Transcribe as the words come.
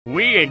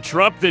We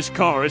interrupt this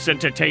chorus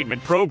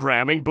entertainment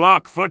programming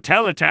block for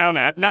Teletown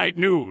at Night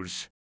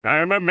News.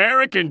 I'm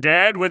American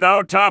Dad with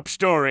our top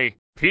story.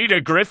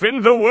 Peter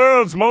Griffin, the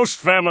world's most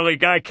Family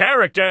Guy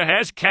character,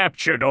 has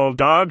captured all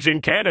dogs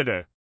in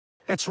Canada.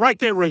 That's right,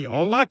 they're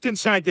all locked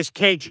inside this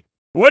cage.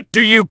 What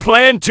do you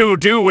plan to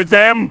do with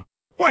them?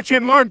 Watch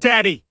and learn,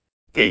 Daddy.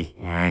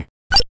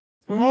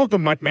 Oh, the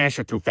Mutt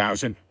Masher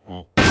 2000.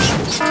 Oh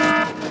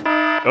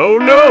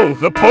no,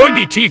 the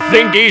pointy teeth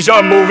thingies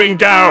are moving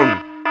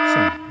down.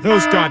 So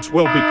those dogs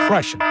will be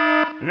crushing.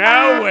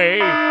 No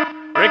way.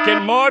 Rick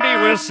and Morty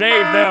will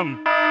save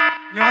them.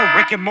 No,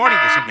 Rick and Morty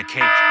is in the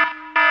cage.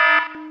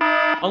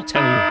 I'll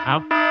tell you how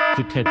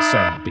to get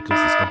some because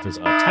the stuffers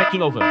are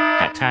taking over.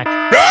 Attack.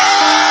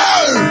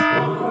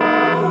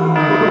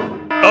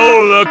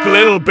 Oh look,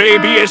 little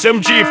baby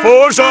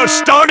SMG4s are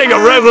starting a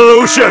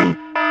revolution.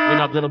 We're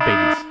not little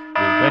babies.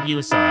 We're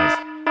regular size.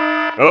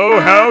 Oh,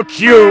 how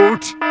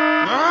cute.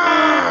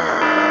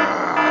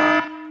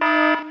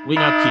 We're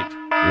not cute.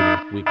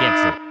 We're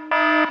gangster.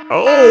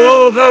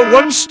 Oh, the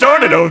one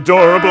started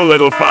adorable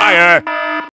little fire.